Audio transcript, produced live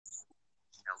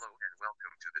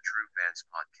True Fans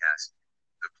Podcast,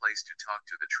 the place to talk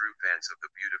to the true fans of the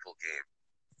beautiful game.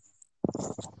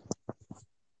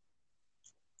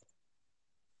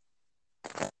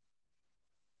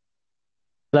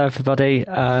 Hello, everybody.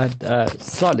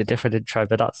 Slightly different intro,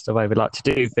 but that's the way we like to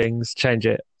do things. Change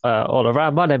it all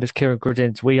around. My name is Kieran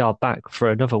Gruddins. We are back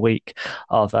for another week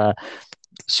of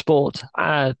sport,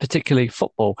 particularly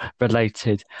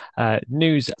football-related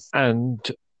news and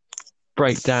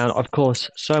breakdown. Of course,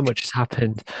 so much has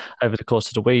happened over the course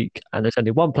of the week, and there's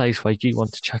only one place where you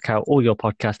want to check out all your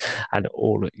podcasts and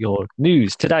all your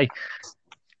news. Today,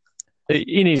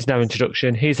 he needs no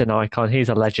introduction. He's an icon. He's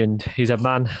a legend. He's a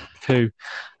man who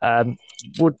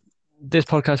this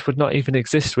podcast would not even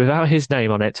exist without his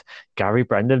name on it. Gary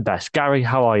Brendan Best. Gary,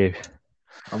 how are you?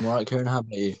 I'm all right, Kieran. How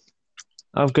about you?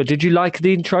 I'm good. Did you like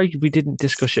the intro? We didn't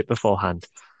discuss it beforehand.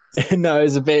 No, it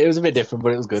was a bit different,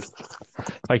 but it was good.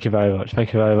 Thank you very much.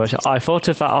 Thank you very much. I thought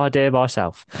of that idea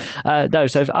myself. So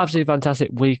absolutely fantastic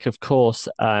week, of course.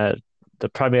 The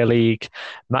Premier League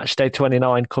match day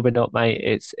 29 coming up, mate.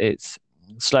 It's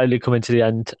slowly coming to the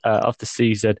end of the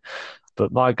season,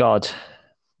 but my God,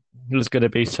 there's going to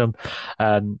be some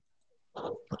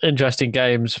interesting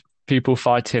games. People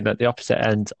fighting at the opposite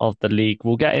end of the league.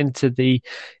 We'll get into the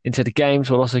games.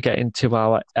 We'll also get into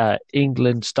our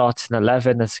England starting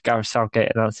 11 as Gareth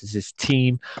Southgate announces his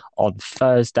team on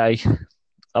Thursday.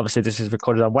 Obviously, this is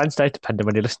recorded on Wednesday, depending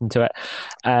when you listen to it.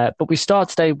 But we start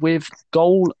today with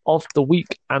Goal of the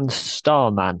Week and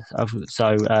Star Man.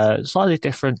 So slightly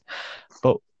different,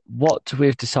 but what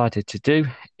we've decided to do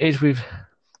is we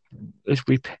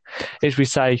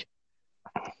say,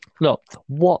 look,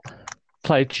 what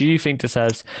player do you think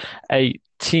deserves a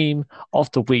Team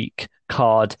of the Week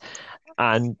card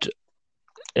and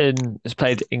has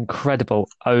played incredible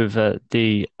over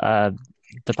the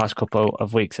past couple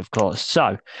of weeks, of course.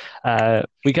 So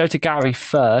we go to Gary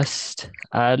first.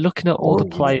 Looking at all the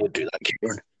players,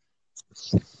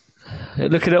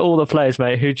 looking at all the players,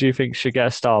 mate. Who do you think should get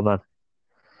a star, man?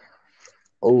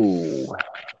 Oh,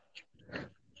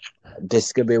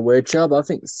 this could be a weird job. I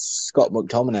think Scott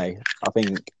McTominay. I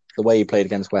think the way he played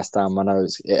against West Ham, I know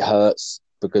it hurts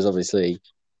because obviously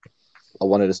I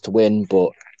wanted us to win,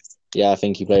 but yeah, I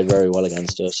think he played very well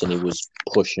against us and he was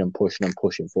pushing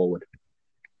forward.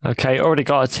 Okay, already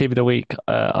got a Team of the Week,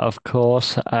 of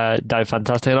course. No,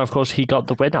 fantastic. And of course, he got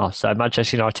the winner. So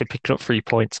Manchester United picking up 3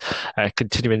 points,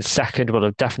 continuing second.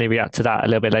 We'll definitely react to that a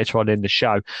little bit later on in the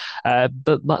show.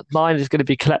 But mine is going to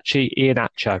be Kelechi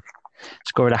Iheanacho,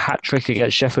 scoring a hat-trick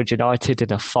against Sheffield United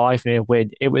in a 5-0 win.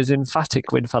 It was an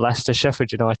emphatic win for Leicester.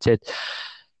 Sheffield United,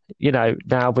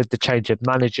 now with the change of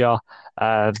manager,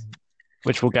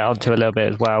 which we'll get onto a little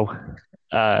bit as well,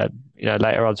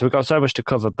 later on. So we've got so much to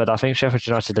cover, but I think Sheffield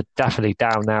United are definitely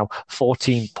down now,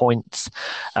 14 points.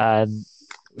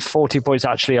 14 points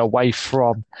actually away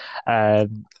from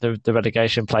the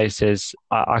relegation places.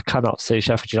 I cannot see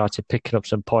Sheffield United picking up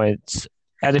some points.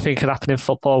 Anything can happen in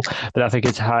football, but I think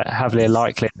it's heavily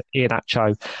likely that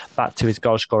Iheanacho back to his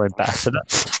goal-scoring best. So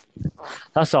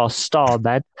that's our star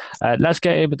then. Let's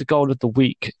get in with the goal of the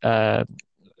week.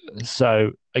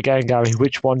 So, again, Gary,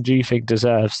 which one do you think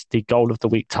deserves the goal of the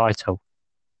week title?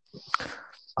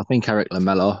 I think Eric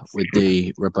Lamela with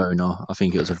the Rabona. I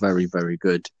think it was a very, very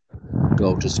good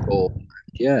goal to score.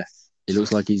 Yeah, it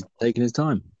looks like he's taking his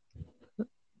time.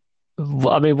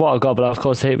 I mean, what a goal, but of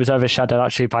course it was overshadowed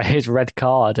actually by his red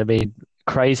card. I mean,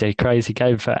 crazy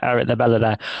game for Eric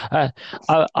Lamela there.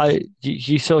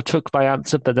 You sort of took my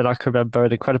answer, but then I can remember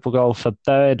an incredible goal for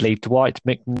Burnley, Dwight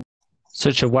McNeil.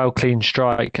 Such a well-clean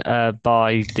strike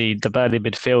by the Burnley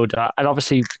midfielder, and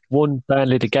obviously won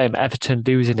Burnley the game. Everton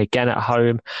losing again at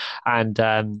home, and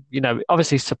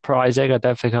obviously surprising. I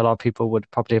don't think a lot of people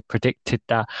would probably have predicted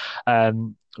that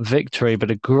victory,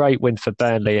 but a great win for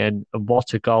Burnley, and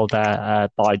what a goal there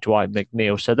by Dwight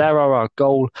McNeil. So there are our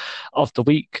goal of the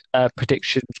week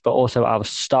predictions, but also our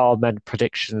star men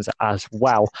predictions as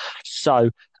well. So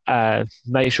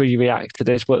make sure you react to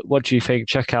this. What do you think?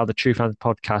 Check out the True Fans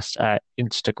Podcast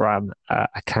Instagram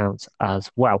account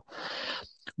as well.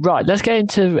 Right, let's get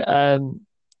into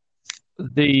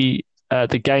the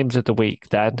games of the week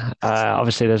then.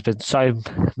 Obviously, there's been so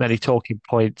many talking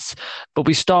points, but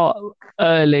we start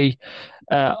early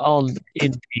on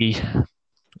in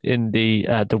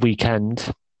the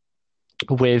weekend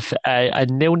with a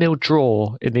 0-0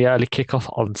 draw in the early kickoff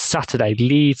on Saturday.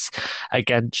 Leeds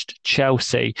against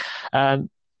Chelsea.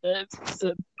 Both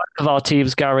of our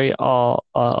teams, Gary, are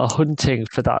hunting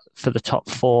for the top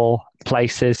 4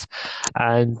 places,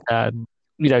 and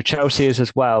Chelsea is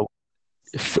as well.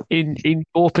 In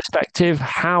your perspective,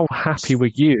 how happy were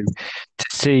you to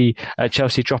see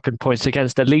Chelsea dropping points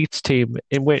against the Leeds team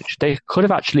in which they could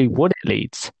have actually won at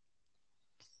Leeds?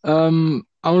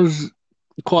 I was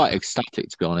quite ecstatic,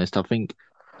 to be honest. I think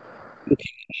looking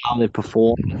at how they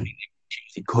performed, I think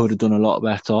they could have done a lot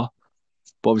better.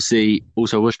 But obviously,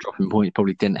 also us dropping points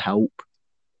probably didn't help.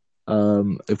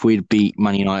 If we'd beat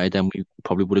Man United, then we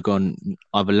probably would have gone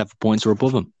either level points or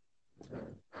above them.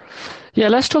 Yeah,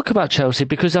 let's talk about Chelsea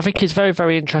because I think it's very,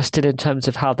 very interesting in terms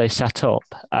of how they set up.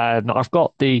 I've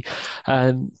got the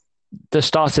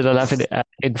starting 11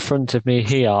 in front of me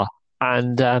here.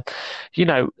 And, they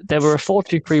were a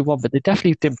 4-2-3-1, but they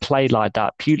definitely didn't play like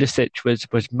that. Pulisic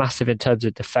was massive in terms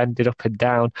of defending up and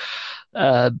down.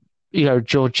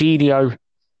 Jorginho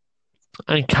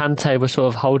and Kante were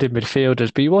sort of holding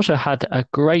midfielders, but you also had a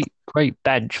great, great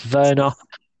bench. Werner,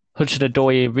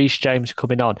 Hudson-Odoi, Reece James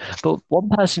coming on. But one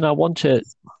person I want to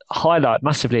highlight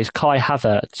massively is Kai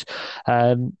Havertz.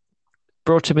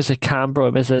 Brought him as a cam, brought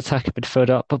him as an attacking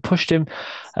midfielder, but pushed him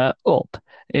up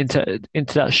into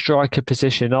that striker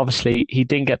position. Obviously, he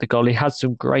didn't get the goal. He had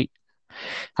some great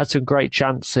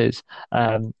chances.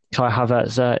 Kai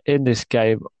Havertz in this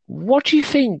game. What do you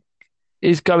think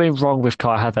is going wrong with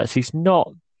Kai Havertz? He's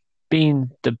not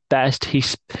been the best.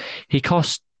 He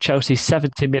cost Chelsea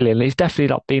 70 million. He's definitely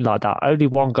not been like that. Only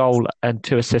 1 goal and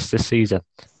 2 assists this season.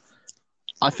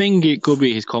 I think it could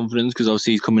be his confidence because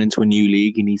obviously he's coming into a new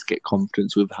league. He needs to get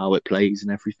confidence with how it plays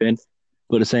and everything.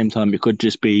 But at the same time, it could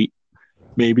just be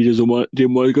maybe he didn't want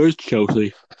to go to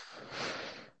Chelsea.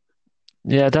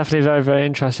 Yeah, definitely very, very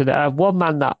interesting. One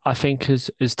man that I think has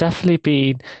definitely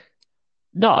been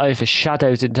not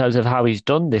overshadowed in terms of how he's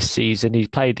done this season. He's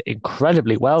played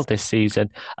incredibly well this season.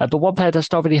 But one player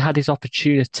that's not really had his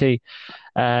opportunity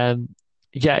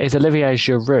is Olivier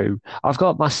Giroud. I've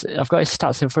got his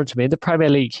stats in front of me. In the Premier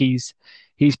League, he's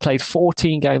played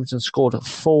 14 games and scored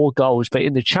 4 goals. But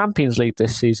in the Champions League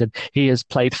this season, he has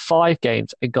played 5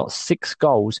 games and got 6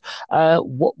 goals.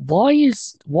 Why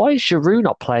is Giroud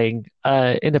not playing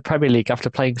in the Premier League after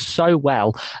playing so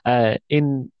well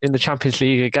in the Champions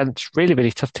League against really,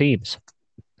 really tough teams?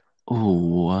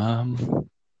 I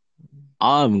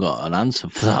haven't got an answer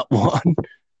for that one.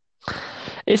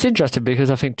 It's interesting because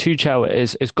I think Tuchel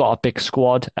has got a big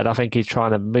squad and I think he's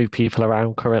trying to move people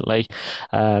around currently.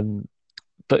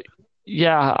 But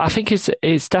yeah, I think it's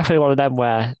definitely one of them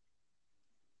where,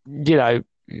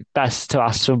 best to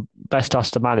ask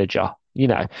the manager. You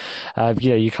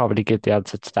can't really give the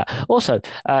answer to that. Also,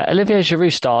 Olivier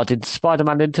Giroud starred in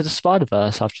Spider-Man Into the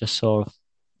Spider-Verse. I've just saw.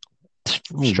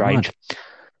 Strange.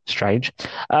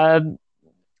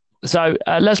 So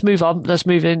let's move on. Let's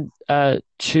move in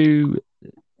to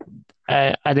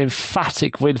an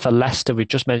emphatic win for Leicester. We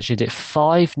just mentioned it,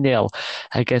 5-0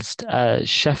 against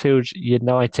Sheffield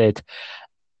United.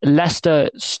 Leicester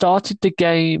started the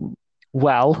game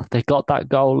well. They got that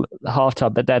goal at the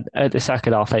half-time, but then at the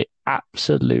second half, they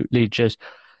absolutely just,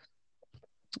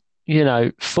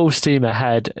 full steam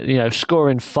ahead,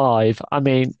 scoring 5. I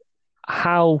mean,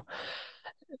 how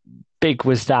big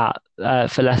was that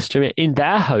for Leicester in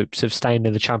their hopes of staying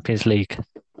in the Champions League?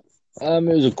 It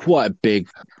was quite a big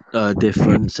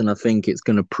difference, and I think it's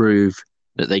going to prove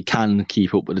that they can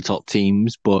keep up with the top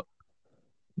teams, but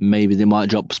maybe they might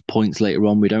drop points later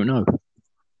on. We don't know.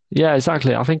 Yeah,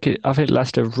 exactly. I think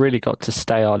Leicester have really got to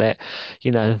stay on it.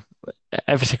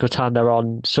 Every single time they're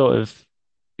on sort of,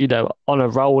 on a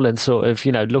roll and sort of,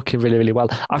 looking really, really well.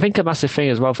 I think a massive thing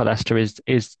as well for Leicester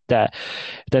is that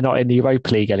they're not in the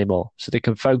Europa League anymore, so they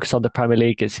can focus on the Premier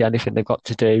League. It's the only thing they've got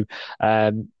to do.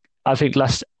 I think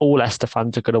all Leicester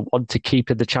fans are going to want to keep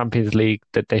in the Champions League.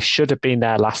 That they should have been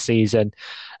there last season.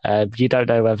 You don't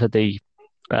know whether the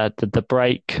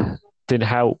break didn't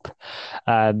help,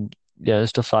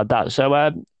 stuff like that.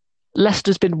 So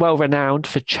Leicester's been well renowned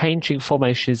for changing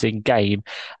formations in game,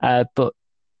 but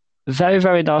very,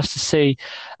 very nice to see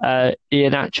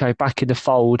Iheanacho back in the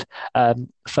fold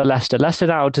for Leicester. Leicester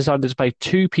now decided to play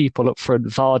 2 people up front,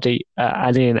 Vardy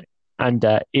and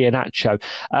Iheanacho.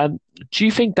 Do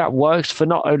you think that works for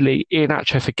not only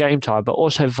Iheanacho for game time, but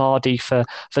also Vardy for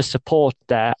support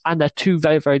there? And they're 2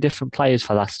 very, very different players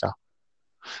for Leicester.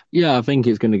 Yeah, I think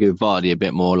it's going to give Vardy a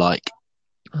bit more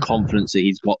confidence that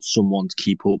he's got someone to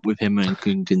keep up with him and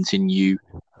can continue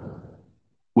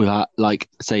without,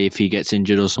 say, if he gets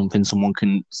injured or something, someone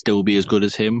can still be as good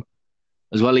as him.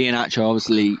 As well, Iheanacho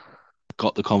obviously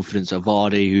got the confidence of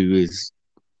Vardy, who is,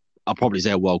 I'll probably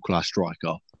say, a world-class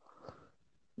striker.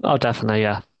 Oh, definitely,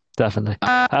 yeah. Definitely.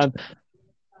 I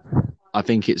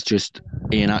think it's just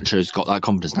Iheanacho's got that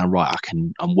confidence now, right,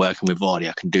 I'm working with Vardy,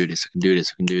 I can do this.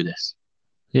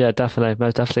 Yeah, definitely,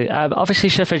 most definitely. Obviously,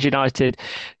 Sheffield United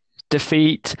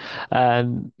defeat,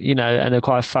 and a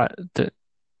quite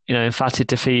emphatic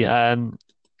defeat.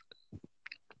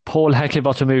 Paul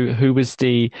Heckingbottom, who was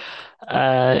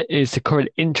is the current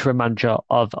interim manager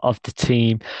of the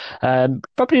team.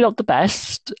 Probably not the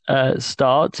best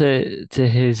start to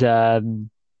his to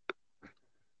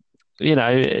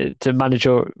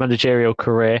managerial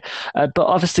career, but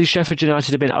obviously Sheffield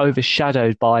United have been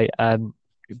overshadowed by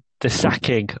the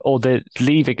sacking or the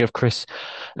leaving of Chris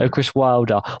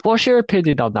Wilder. What's your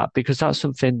opinion on that? Because that's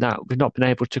something that we've not been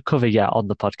able to cover yet on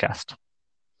the podcast.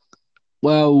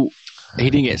 Well, he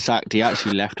didn't get sacked. He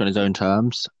actually left on his own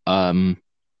terms,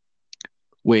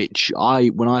 which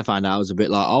when I found out, I was a bit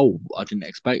like, oh, I didn't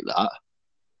expect that.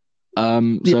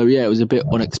 So yeah, it was a bit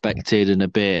unexpected and a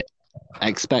bit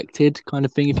expected kind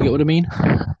of thing, if you get what I mean.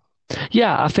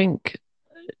 Yeah, I think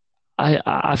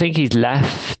he's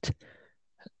left.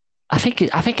 I think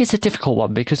it's a difficult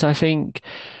one because I think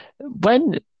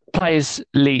when managers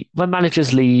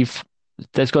leave,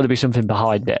 there's got to be something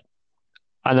behind it.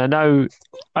 And I know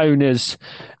owners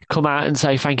come out and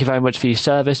say, thank you very much for your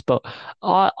service. But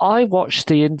I watched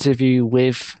the interview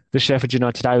with the Sheffield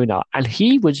United owner and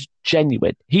he was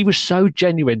genuine. He was so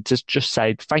genuine to just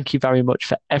say, thank you very much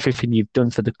for everything you've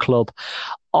done for the club.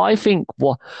 I think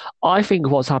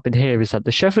what's happened here is that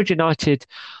the Sheffield United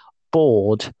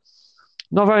board,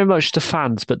 not very much the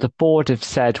fans, but the board have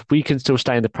said we can still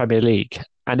stay in the Premier League.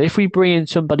 And if we bring in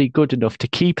somebody good enough to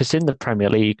keep us in the Premier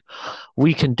League,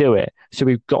 we can do it. So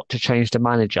we've got to change the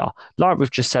manager. Like we've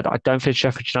just said, I don't think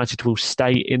Sheffield United will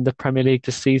stay in the Premier League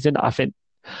this season. I think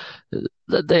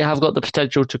that they have got the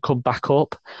potential to come back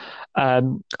up. I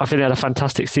think they had a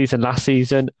fantastic season last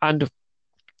season. And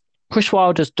Chris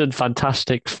Wilder's done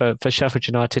fantastic for Sheffield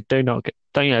United. Don't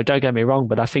get me wrong,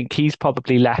 but I think he's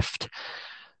probably left.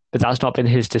 But that's not been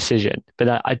his decision.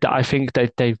 But I think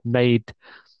they've made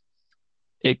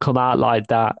it come out like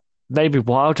that. Maybe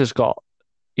Wilder's got,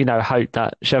 hope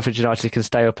that Sheffield United can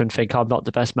stay up and think I'm not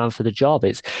the best man for the job.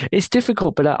 It's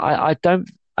difficult, but I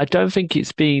don't think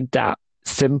it's been that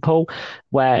simple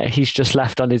where he's just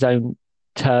left on his own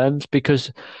terms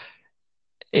because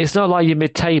it's not like you're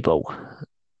mid-table.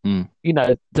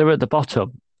 They're at the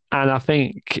bottom. And I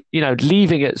think,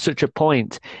 leaving at such a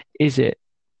point, is it,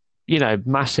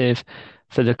 massive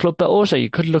for the club? But also you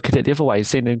could look at it the other way.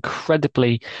 It's been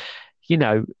incredibly,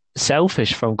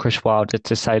 selfish from Chris Wilder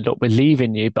to say, look, we're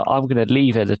leaving you, but I'm going to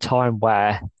leave at a time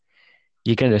where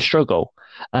you're going to struggle.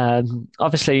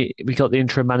 Obviously, we got the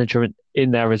interim manager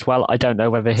in there as well. I don't know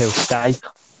whether he'll stay.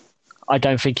 I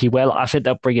don't think he will. I think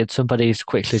they'll bring in somebody as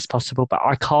quickly as possible, but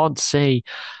I can't see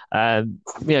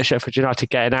Sheffield United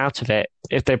getting out of it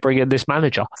if they bring in this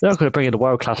manager. They're not going to bring in a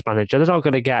world-class manager. They're not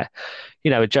going to get, a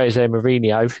Jose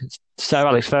Mourinho. So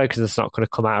Alex Ferguson's not going to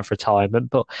come out of retirement.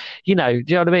 But, do you know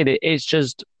what I mean? It's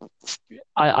just,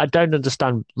 I don't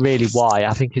understand really why.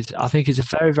 I think it's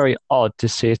very, very odd to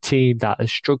see a team that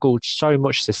has struggled so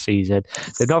much this season.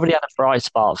 They've not really had a bright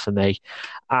spot for me.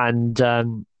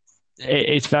 And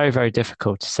it's very, very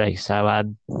difficult to see. So,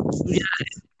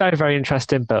 it's very, very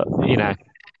interesting. But,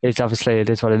 it's obviously, it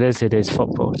is what it is. It is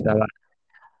football. So,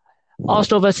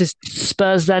 Arsenal versus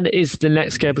Spurs then is the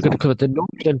next game we're going to cover. The North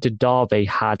London derby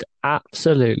had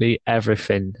absolutely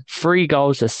everything. 3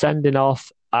 goals, a sending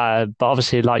off. But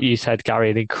obviously, like you said, Gary,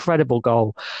 an incredible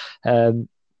goal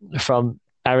from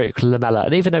Eric Lamela.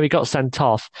 And even though he got sent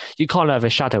off, you can't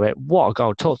overshadow it. What a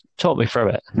goal. Talk me through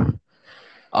it.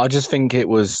 I just think it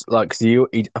was like,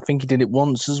 I think he did it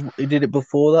once. He did it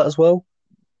before that as well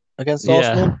against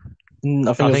Arsenal.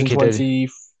 I think it was in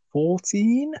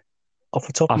 2014. Off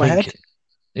the top of my head.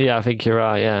 Yeah, I think you're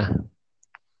right, yeah.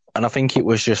 And I think it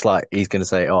was just like, he's going to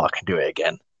say, I can do it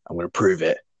again. I'm going to prove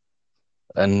it.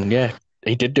 And yeah,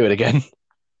 he did do it again.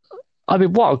 I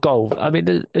mean, what a goal. I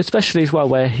mean, especially as well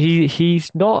where he's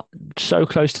not so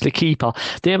close to the keeper.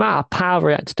 The amount of power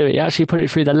he had to do it, he actually put it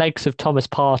through the legs of Thomas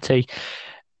Partey.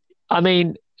 I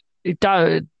mean,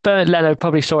 Bernd Leno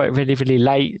probably saw it really, really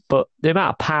late, but the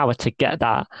amount of power to get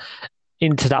that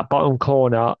into that bottom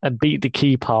corner and beat the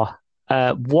keeper,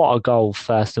 what a goal,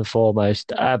 first and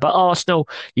foremost. But Arsenal,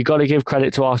 you've got to give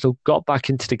credit to Arsenal, got back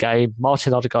into the game.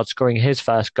 Martin Odegaard scoring his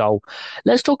first goal.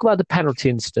 Let's talk about the penalty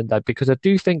incident, though, because I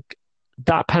do think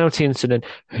that penalty incident,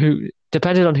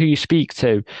 depending on who you speak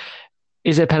to,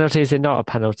 is it a penalty, is it not a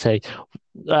penalty?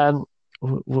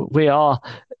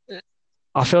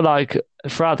 I feel like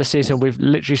throughout the season, we've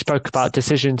literally spoke about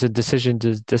decisions.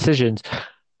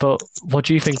 But what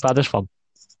do you think about this one?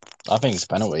 I think it's a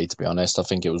penalty, to be honest. I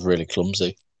think it was really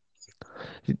clumsy.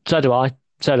 So do I.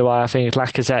 I think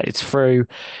Lacazette, it's through.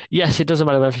 Yes, it doesn't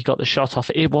matter whether he got the shot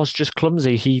off. It was just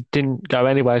clumsy. He didn't go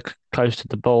anywhere close to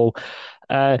the ball.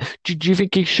 Do you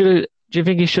think he should? Do you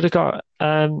think he should have got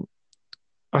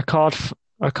a card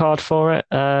for it?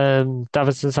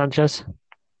 Davinson Sanchez.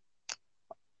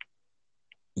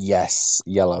 Yes,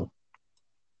 yellow.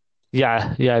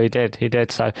 Yeah, he did. He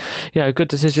did. So, good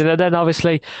decision. And then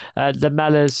obviously,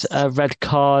 Lamella's red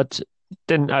card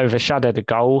didn't overshadow the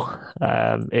goal.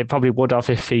 It probably would have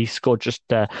if he scored just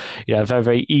a very,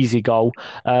 very easy goal.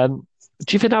 Do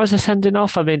you think that was a sending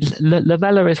off? I mean,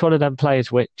 Lamella is one of them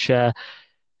players which,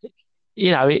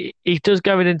 he does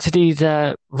going into these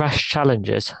rash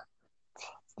challenges.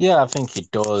 Yeah, I think he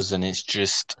does, and it's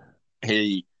just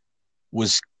he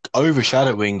was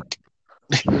overshadowing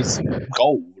his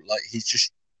goal. Like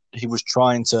he was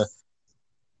trying to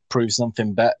prove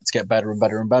something better to get better and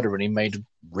better and better, and he made a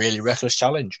really reckless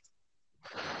challenge.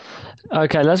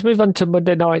 Okay, let's move on to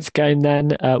Monday night's game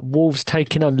then. Wolves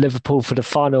taking on Liverpool for the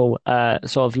final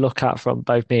sort of look at from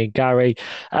both me and Gary.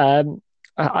 I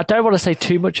don't want to say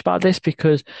too much about this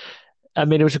because, I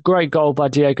mean, it was a great goal by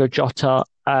Diogo Jota.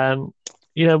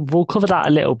 We'll cover that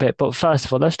a little bit, but first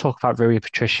of all, let's talk about Rui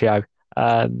Patricio.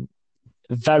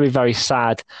 Very, very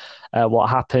sad what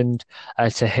happened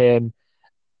to him.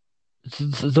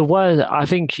 The word, I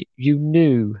think you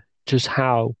knew just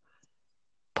how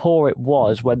poor it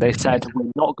was when they said,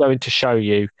 we're not going to show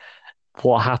you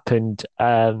what happened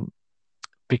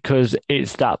because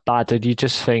it's that bad. And you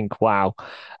just think, wow,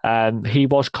 he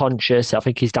was conscious. I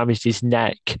think he's damaged his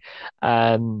neck.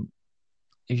 I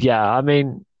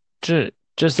mean,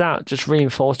 just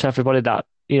reinforce to everybody that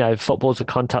football's a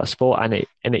contact sport and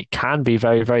it can be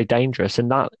very, very dangerous. And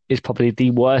that is probably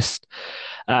the worst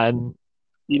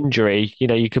injury,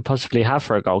 you could possibly have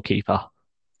for a goalkeeper.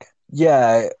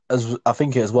 Yeah, as I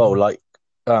think as well. Like,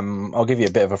 I'll give you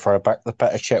a bit of a throwback. The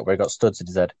Petr Cech where he got studs in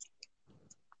his head.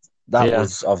 That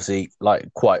was obviously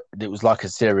it was like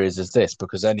as serious as this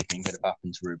because anything could have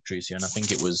happened to Rui Patricio. And I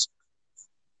think it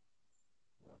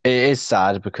is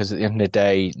sad because at the end of the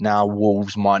day, now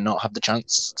Wolves might not have the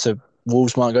chance to.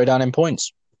 Wolves might go down in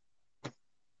points.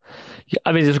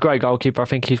 I mean, he's a great goalkeeper. I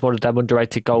think he's one of them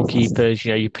underrated goalkeepers.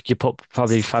 You put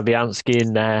probably Fabianski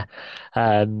in there.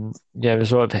 I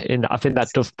think that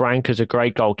Duff Branca's a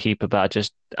great goalkeeper, but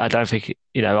I don't think,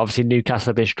 obviously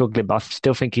Newcastle have been struggling, but I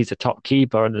still think he's a top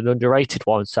keeper and an underrated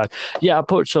one. So, I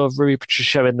put sort of Rui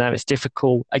Patricio in there. It's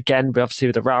difficult. Again, but obviously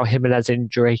with the Raul Jimenez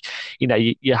injury,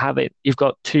 you've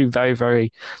got two very,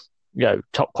 very,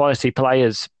 top quality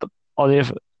players on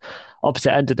the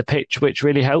opposite end of the pitch, which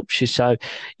really helps you. So,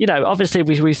 obviously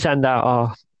we send out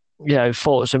our,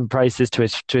 thoughts and praises to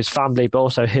his family, but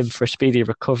also him for a speedy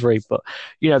recovery. But,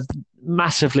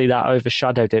 massively that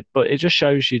overshadowed it. But it just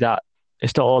shows you that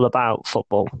it's not all about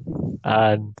football.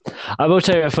 I will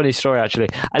tell you a funny story, actually.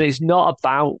 And it's not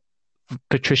about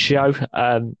Patricio.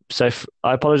 So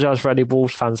I apologise for any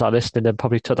Wolves fans that are listening and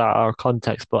probably took that out of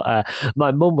context. But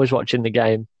my mum was watching the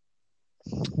game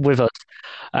with us.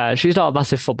 She's not a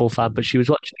massive football fan, but she was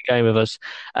watching the game with us.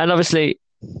 And obviously,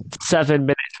 7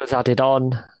 minutes was added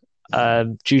on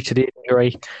due to the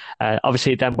injury.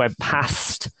 Obviously, it then went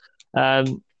past.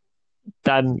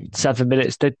 Then 7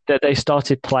 minutes. They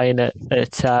started playing at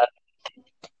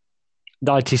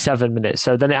 97 minutes.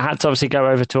 So then it had to obviously go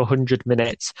over to 100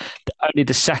 minutes. Only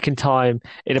the second time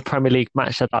in a Premier League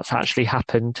match that's actually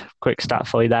happened. Quick stat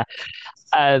for you there.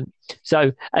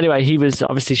 So anyway, he was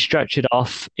obviously stretched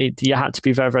off. You had to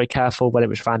be very, very careful when it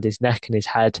was around his neck and his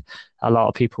head. A lot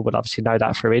of people would obviously know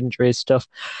that through injuries stuff.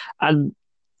 And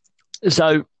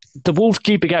so the Wolves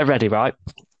keeper get ready, right?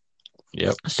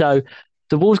 Yep. So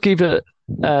the Wolves keeper,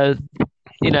 get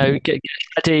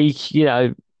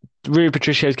ready. Rui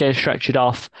Patricio's getting stretched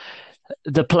off.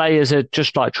 The players are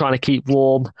just trying to keep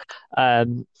warm.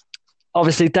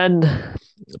 Obviously, then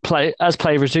play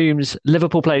resumes.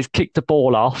 Liverpool players kick the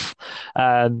ball off.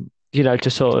 To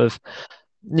sort of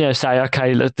say,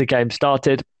 okay, look, the game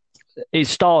started. It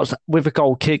starts with a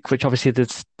goal kick, which obviously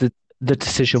the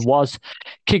decision was.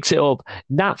 Kicks it up.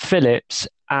 Nat Phillips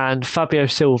and Fabio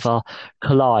Silva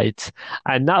collide,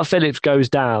 and Nat Phillips goes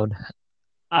down.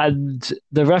 And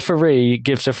the referee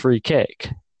gives a free kick.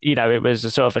 It was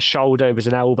a sort of a shoulder, it was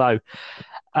an elbow.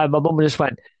 And my mum just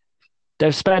went,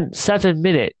 they've spent 7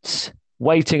 minutes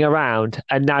waiting around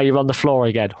and now you're on the floor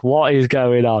again. What is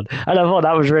going on? And I thought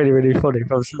that was really, really funny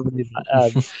from somebody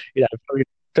that,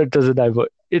 probably doesn't know, but,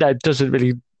 doesn't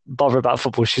really bother about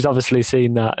football. She's obviously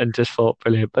seen that and just thought,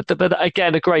 brilliant. But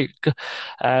again, a great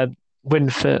win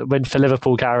for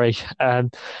Liverpool, Gary.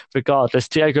 Regardless,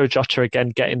 Diogo Jota again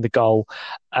getting the goal.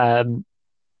 Talk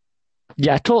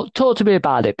to me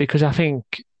about it because I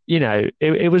think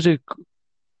it was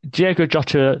Diogo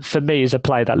Jota for me is a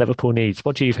player that Liverpool needs.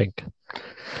 What do you think?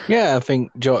 Yeah, I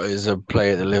think Jota is a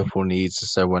player that Liverpool needs.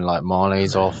 So when like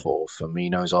Mane's off or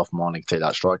Firmino's off, Mane can take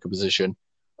that striker position,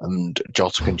 and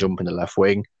Jota can jump in the left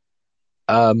wing.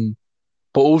 But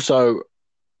also,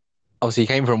 obviously, he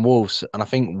came from Wolves, and I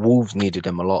think Wolves needed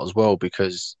him a lot as well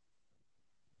because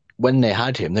when they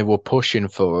had him, they were pushing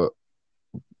for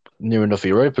near enough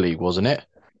Europa League, wasn't it?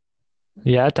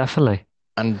 Yeah, definitely.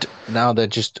 And now they're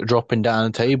just dropping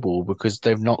down the table because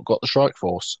they've not got the strike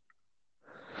force.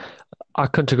 I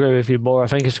couldn't agree with you more. I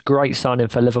think it's a great signing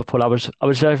for Liverpool. I was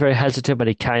very, very hesitant when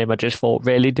he came. I just thought,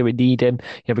 really, do we need him?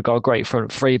 Yeah, we've got a great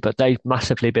front three, but they've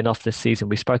massively been off this season.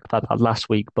 We spoke about that last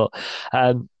week, but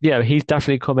he's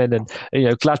definitely come in and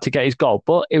glad to get his goal.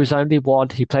 But it was only one.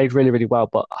 He played really, really well.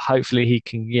 But hopefully he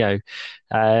can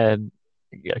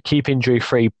keep injury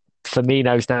free.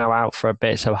 Firmino's now out for a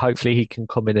bit, so hopefully he can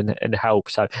come in and help.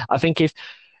 So I think if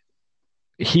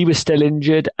he was still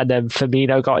injured and then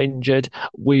Firmino got injured,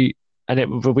 we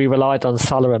relied on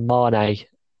Salah and Mane.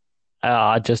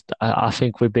 I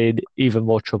think we'd be in even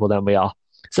more trouble than we are.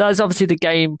 So that's obviously the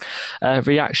game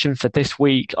reaction for this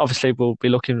week. Obviously, we'll be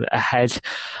looking ahead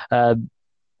a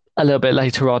little bit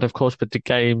later on, of course, with the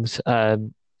games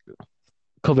coming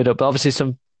up. But obviously,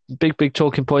 some big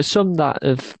talking points, some that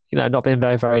have not been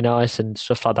very, very nice and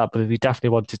stuff like that. But we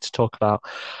definitely wanted to talk about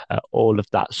all of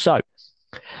that. So.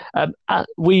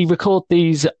 We record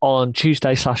these on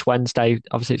Tuesday/Wednesday.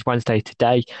 Obviously, it's Wednesday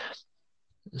today.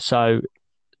 So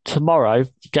tomorrow,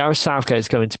 Gareth Southgate is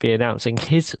going to be announcing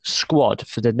his squad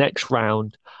for the next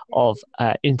round of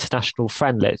international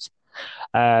friendlies.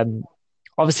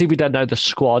 Obviously, we don't know the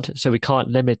squad, so we can't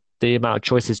limit the amount of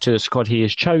choices to the squad he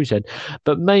has chosen.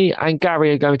 But me and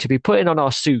Gary are going to be putting on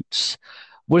our suits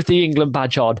with the England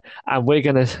badge on, and we're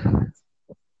gonna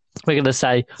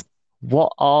say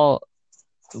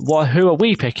who are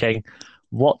we picking?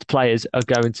 What players are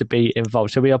going to be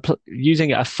involved? So we are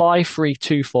using a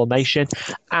 5-3-2 formation,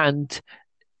 and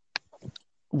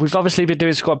we've obviously been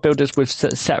doing squad builders with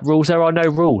set rules. There are no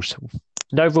rules.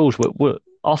 No rules. We're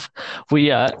off. We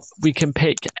can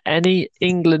pick any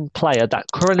England player that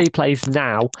currently plays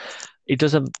now.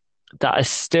 That is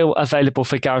still available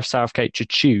for Gareth Southgate to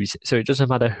choose. So it doesn't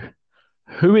matter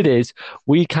who it is,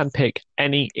 we can pick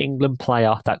any England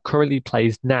player that currently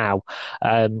plays now.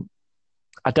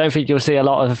 I don't think you'll see a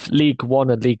lot of League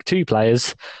One and League Two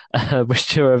players,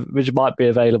 which might be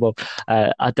available.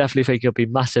 I definitely think you'll be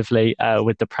massively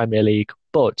with the Premier League,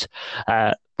 but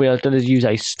we are going to use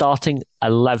a starting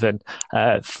 11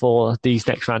 for these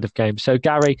next round of games. So,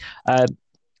 Gary,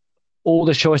 all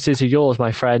the choices are yours,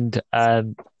 my friend.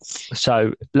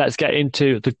 So let's get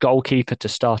into the goalkeeper to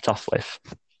start off with.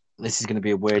 This is going to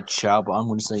be a weird shout, but I'm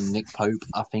going to say Nick Pope.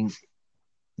 I think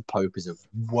Pope is a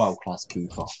world-class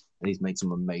keeper, and he's made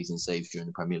some amazing saves during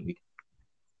the Premier League.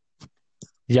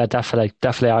 Yeah, definitely.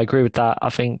 I agree with that.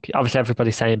 I think obviously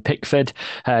everybody's saying Pickford.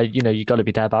 You got to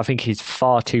be there, but I think he's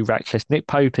far too reckless. Nick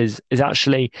Pope is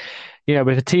actually,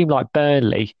 with a team like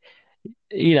Burnley,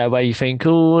 where you think,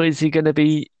 oh, is he going to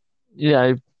be,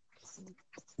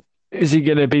 is he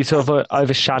going to be sort of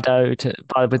overshadowed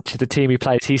by the team he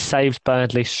plays? He saved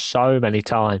Burnley so many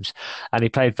times, and he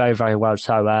played very, very well.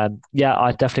 So, I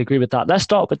definitely agree with that. Let's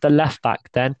start with the left back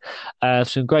then.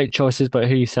 Some great choices, but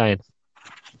who are you saying?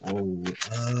 I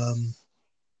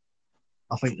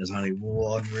think there's only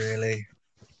one, really.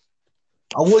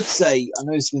 I would say, I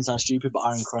know it's going to sound stupid, but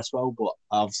Aaron Cresswell, but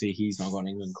obviously he's not got an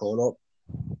England call up.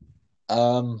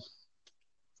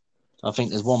 I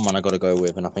think there's one man I got to go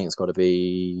with, and I think it's got to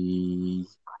be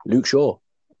Luke Shaw.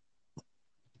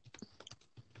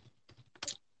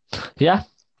 Yeah.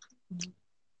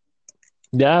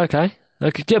 Yeah, okay.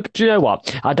 Okay, but do you know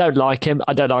what? I don't like him.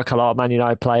 I don't like a lot of Man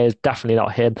United players. Definitely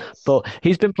not him. But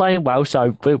he's been playing well,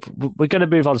 so we're going to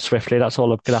move on swiftly. That's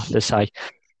all I'm going to have to say.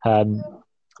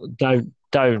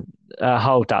 Don't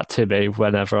hold that to me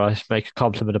whenever I make a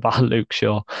compliment about Luke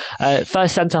Shaw.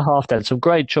 First centre half, then some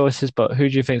great choices, but who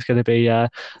do you think is going to be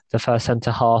the first centre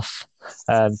half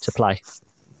to play?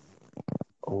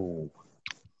 Oh,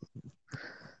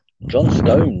 John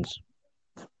Stones.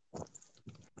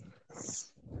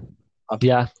 I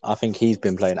think he's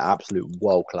been playing absolute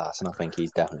world class, and I think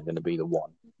he's definitely going to be the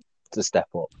one to step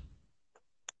up.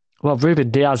 Well, Ruben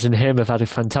Diaz and him have had a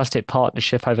fantastic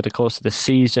partnership over the course of the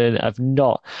season. Have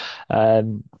not,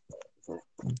 been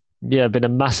a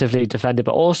massively defender,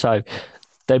 but also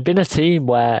they've been a team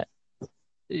where,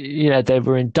 they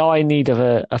were in dire need of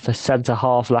a centre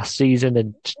half last season,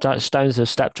 and Stones have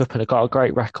stepped up and have got a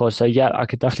great record. So I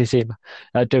could definitely see him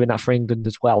doing that for England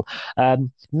as well.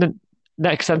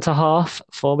 Next centre half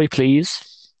for me,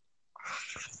 please.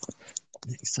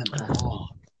 Next centre half.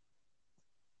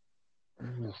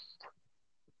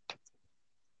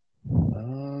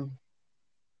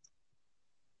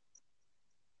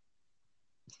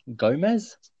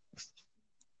 Gomez?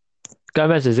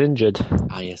 Gomez is injured.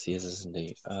 Yes, he is, isn't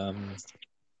he? I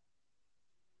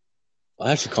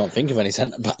actually can't think of any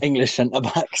English centre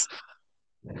backs.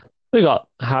 We got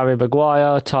Harry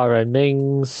Maguire, Tyrone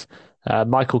Mings,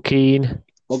 Michael Keane.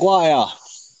 Maguire.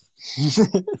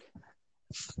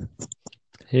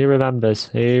 He remembers.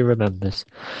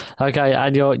 Okay,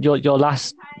 and your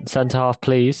last centre half,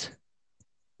 please.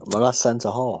 My last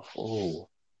centre half. Oh,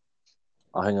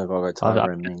 I think I've got to go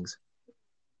Tyrone Mings.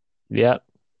 Yep.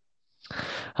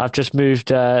 I've just moved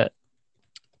Harry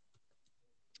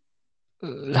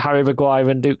Maguire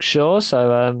and Luke Shaw,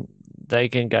 so they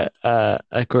can get a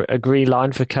green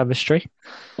line for chemistry.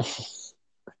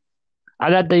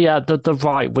 And then the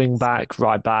right wing back,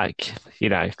 right back,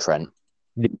 Trent.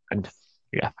 And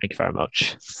yeah, thank you very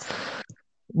much.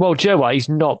 Well, Joe, what? He's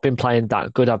not been playing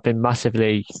that good. I've been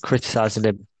massively criticising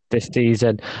him this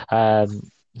season.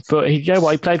 But he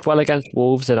played well against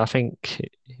Wolves, and I think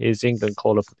his England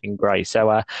call-up has been great.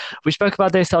 So we spoke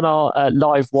about this on our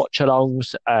live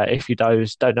watch-alongs. If you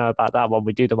don't know about that one,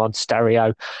 we do them on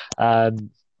stereo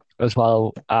as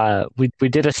well. We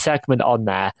did a segment on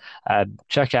there.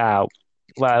 Check it out,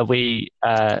 where we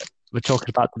were talking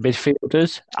about the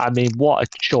midfielders. I mean, what a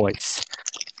choice!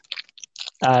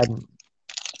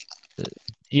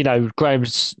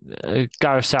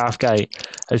 Gareth Southgate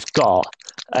has got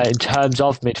in terms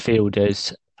of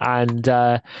midfielders. And,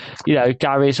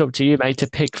 Gary, it's up to you, mate, to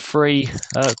pick three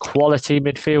quality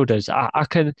midfielders. I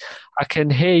can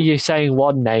hear you saying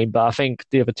one name, but I think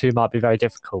the other two might be very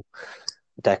difficult.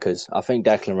 Deckers. I think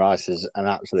Declan Rice is an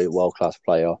absolute world-class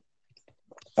player.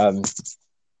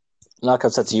 Like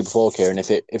I've said to you before, Kieran,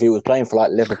 if he was playing for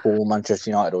like Liverpool, Manchester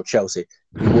United or Chelsea,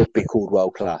 he would be called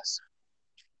world-class.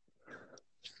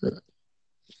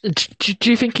 Do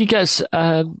you think he gets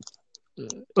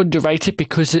underrated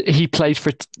because he plays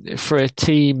for a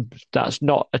team that's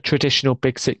not a traditional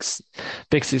Big Six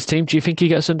team? Do you think he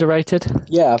gets underrated?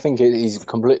 Yeah, I think he's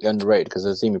completely underrated because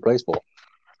of the team he plays for.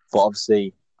 But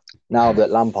obviously, now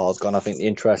that Lampard's gone, I think the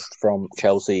interest from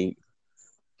Chelsea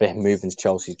for him moving to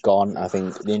Chelsea's gone. I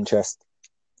think the interest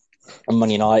in Man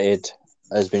United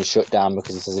has been shut down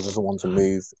because he says he doesn't want to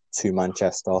move to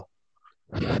Manchester.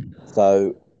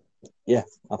 So, yeah,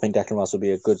 I think Declan Rice will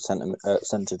be a good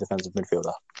centre defensive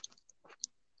midfielder.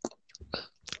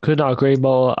 Could not agree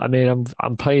more. I mean,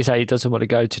 I'm pleased that he doesn't want to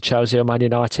go to Chelsea or Man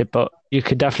United, but you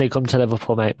can definitely come to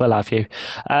Liverpool, mate. We'll have you.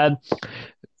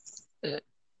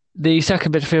 The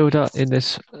second midfielder in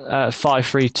this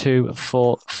 5-3-2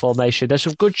 formation. There's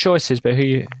some good choices, but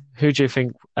who do you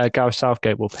think Gareth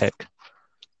Southgate will pick?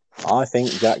 I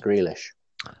think Jack Grealish.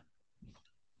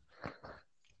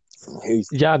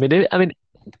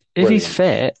 If he's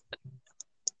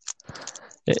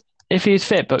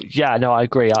fit, but yeah, no, I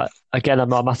agree. I'm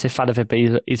not a massive fan of him, but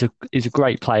he's a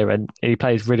great player and he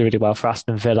plays really, really well for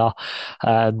Aston Villa.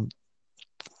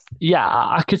 Yeah,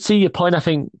 I could see your point. I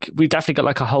think we definitely got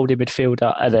like a holding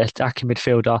midfielder and an attacking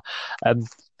midfielder.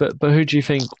 But who do you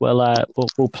think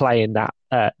will play in that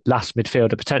last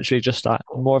midfielder? Potentially just like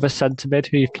more of a centre mid.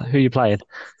 Who you playing?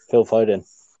 Phil Foden.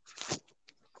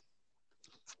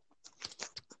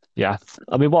 Yeah,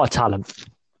 I mean, what a talent!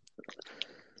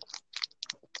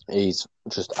 He's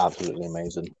just absolutely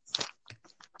amazing.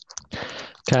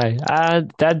 Okay,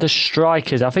 and then the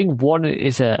strikers. I think one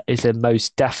is a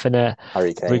most definite,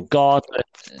 Harry Kane. Regardless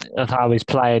of how he's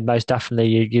playing. Most definitely,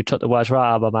 you took the words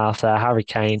right out of my mouth there. Harry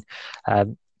Kane,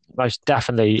 most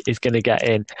definitely is going to get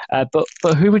in. But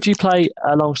who would you play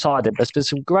alongside him? There's been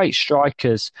some great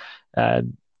strikers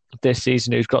this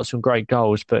season who've got some great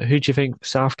goals. But who do you think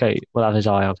Southgate will have his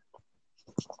eye on?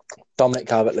 Dominic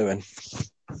Calvert-Lewin.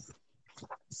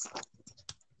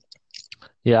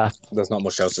 Yeah. There's not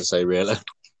much else to say, really.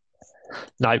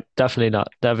 No, definitely not.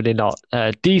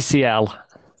 DCL.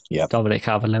 Yeah. Dominic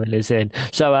Calvert-Lewin is in.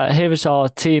 So here is our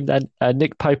team then.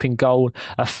 Nick Pope in goal.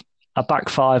 A back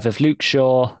five of Luke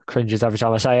Shaw, cringes every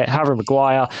time I say it, Harry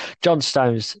Maguire, John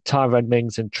Stones, Tyrone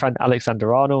Mings and Trent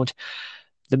Alexander-Arnold.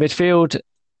 The midfield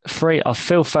three of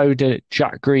Phil Foden,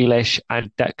 Jack Grealish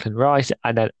and Declan Rice.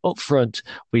 And then up front,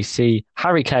 we see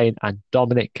Harry Kane and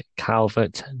Dominic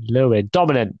Calvert-Lewin.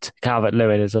 Dominant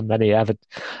Calvert-Lewin, as many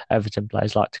Everton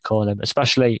players like to call him,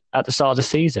 especially at the start of the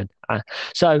season.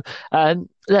 So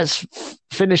let's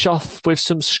finish off with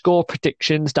some score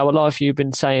predictions. Now, a lot of you have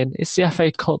been saying, it's the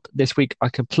FA Cup this week. I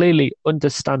completely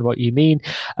understand what you mean.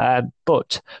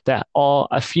 But there are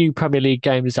a few Premier League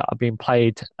games that are being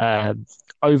played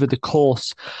over the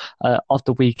course of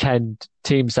the weekend,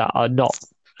 teams that are not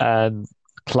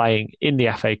playing in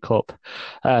the FA Cup.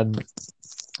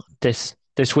 this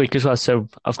week as well. So,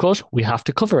 of course, we have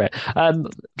to cover it.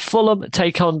 Fulham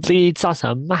take on Leeds. That's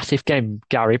a massive game,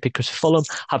 Gary, because Fulham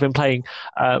have been playing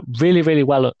really, really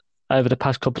well over the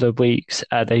past couple of weeks.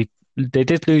 They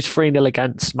did lose 3-0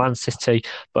 against Man City,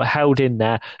 but held in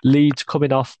there. Leeds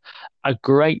coming off a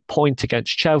great point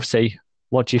against Chelsea.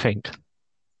 What do you think?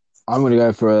 I'm going to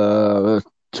go for a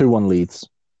 2-1 Leeds.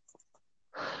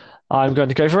 I'm going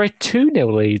to go for a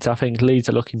 2-0 Leeds. I think Leeds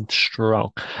are looking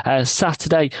strong.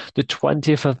 Saturday, the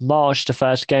 20th of March, the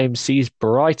first game sees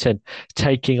Brighton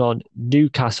taking on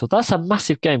Newcastle. That's a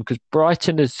massive game because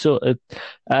Brighton has sort of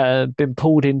been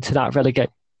pulled into that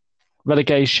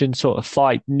relegation sort of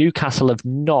fight. Newcastle have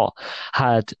not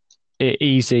had it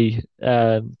easy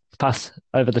pass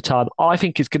over the time. I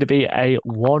think it's going to be a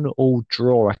 1-1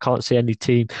 draw. I can't see any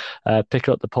team pick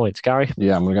up the points. Gary?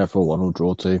 Yeah, I'm going to go for a 1-1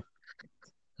 draw too.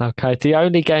 Okay, the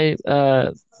only game,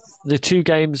 the two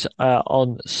games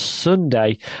on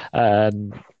Sunday,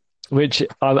 which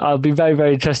I'll be very,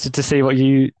 very interested to see what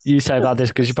you say about this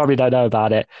because you probably don't know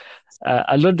about it.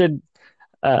 A London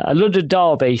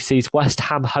derby sees West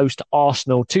Ham host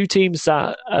Arsenal, two teams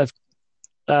that have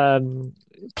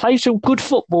played some good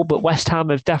football, but West Ham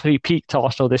have definitely peaked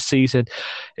Arsenal this season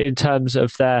in terms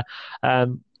of their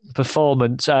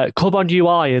performance. Come on, you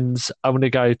Irons! I'm going to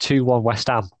go 2-1 West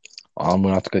Ham. I'm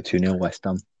going to have to go 2-0 West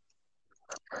Ham.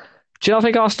 Do you not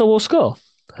think Arsenal will score?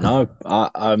 No,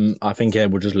 I think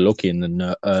we're just lucky in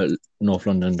the North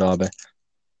London derby.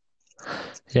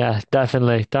 Yeah,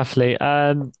 definitely.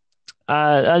 And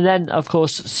then, of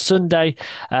course, Sunday,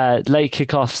 late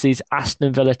kickoff sees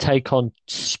Aston Villa take on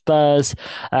Spurs.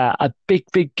 A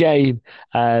big game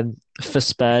for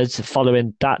Spurs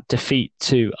following that defeat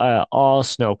to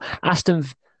Arsenal. Aston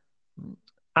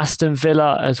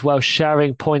Villa as well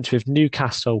sharing points with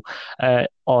Newcastle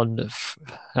on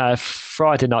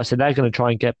Friday night, so they're going to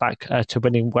try and get back to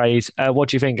winning ways. What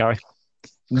do you think, Gary?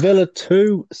 Villa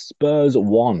 2, Spurs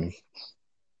 1.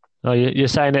 Oh, you're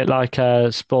saying it like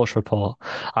a sports report.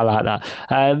 I like that.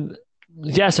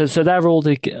 Yeah, so they're all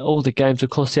the games.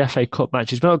 Of course, the FA Cup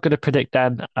matches. We're not going to predict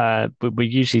them, but we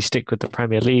usually stick with the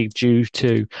Premier League due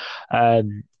to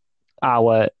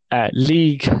our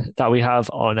league that we have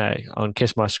on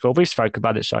Kiss My Score. We spoke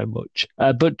about it so much,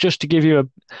 but just to give you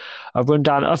a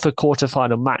rundown of the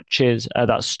quarterfinal matches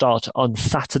that start on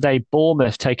Saturday.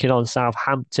 Bournemouth taking on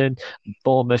Southampton.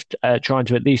 Bournemouth trying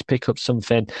to at least pick up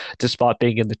something despite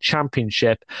being in the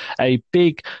Championship. A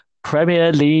big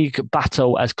Premier League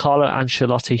battle as Carlo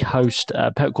Ancelotti host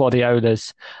Pep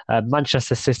Guardiola's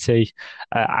Manchester City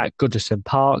at Goodison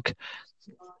Park.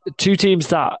 Two teams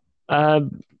that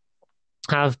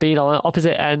have been on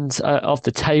opposite ends of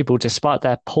the table despite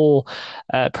their poor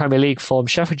Premier League form.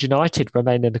 Sheffield United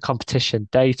remain in the competition.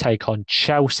 They take on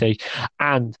Chelsea,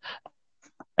 and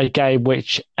a game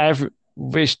which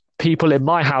people in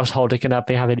my household are going to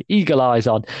be having eagle eyes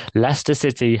on. Leicester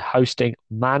City hosting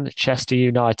Manchester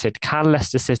United. Can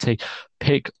Leicester City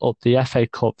pick up the FA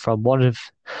Cup from one of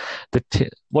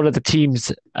the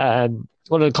teams?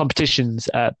 One of the competition's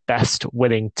best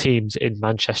winning teams in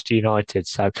Manchester United.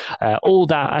 So all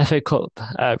that FA Cup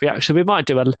reaction. We might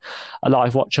do a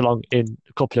live watch along in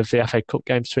a couple of the FA Cup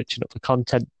games, switching up the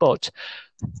content. But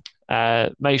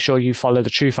make sure you follow the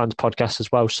True Fans podcast as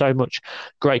well. So much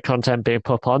great content being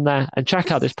put up on there. And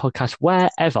check out this podcast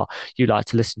wherever you like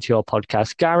to listen to your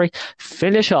podcast. Gary,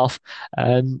 finish off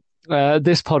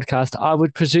this podcast. I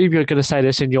would presume you're going to say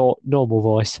this in your normal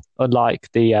voice,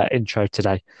 unlike the intro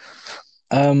today.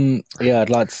 I'd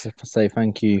like to say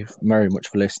thank you very much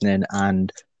for listening,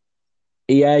 and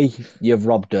EA, you've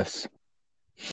robbed us.